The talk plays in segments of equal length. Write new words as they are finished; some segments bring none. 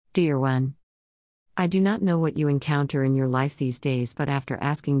Dear one, I do not know what you encounter in your life these days, but after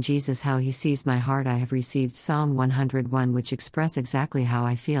asking Jesus how he sees my heart, I have received Psalm 101, which express exactly how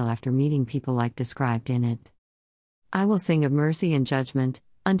I feel after meeting people like described in it. I will sing of mercy and judgment,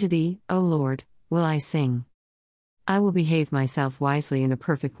 unto thee, O Lord, will I sing. I will behave myself wisely in a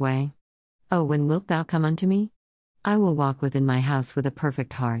perfect way. Oh, when wilt thou come unto me? I will walk within my house with a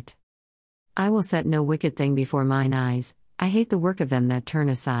perfect heart. I will set no wicked thing before mine eyes. I hate the work of them that turn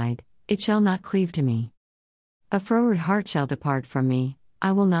aside, it shall not cleave to me. A froward heart shall depart from me,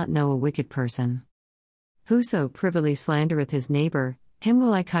 I will not know a wicked person. Whoso privily slandereth his neighbor, him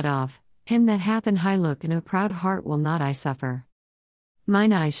will I cut off, him that hath an high look and a proud heart will not I suffer.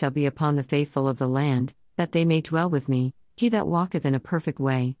 Mine eyes shall be upon the faithful of the land, that they may dwell with me. He that walketh in a perfect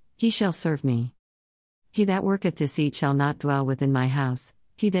way, he shall serve me. He that worketh deceit shall not dwell within my house,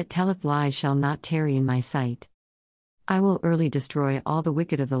 he that telleth lies shall not tarry in my sight. I will early destroy all the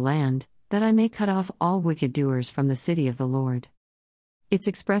wicked of the land, that I may cut off all wicked doers from the city of the Lord. It's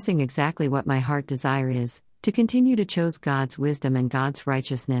expressing exactly what my heart desire is, to continue to choose God's wisdom and God's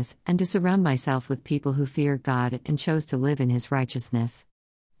righteousness, and to surround myself with people who fear God and chose to live in His righteousness.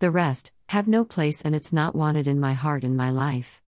 The rest have no place, and it's not wanted in my heart and my life.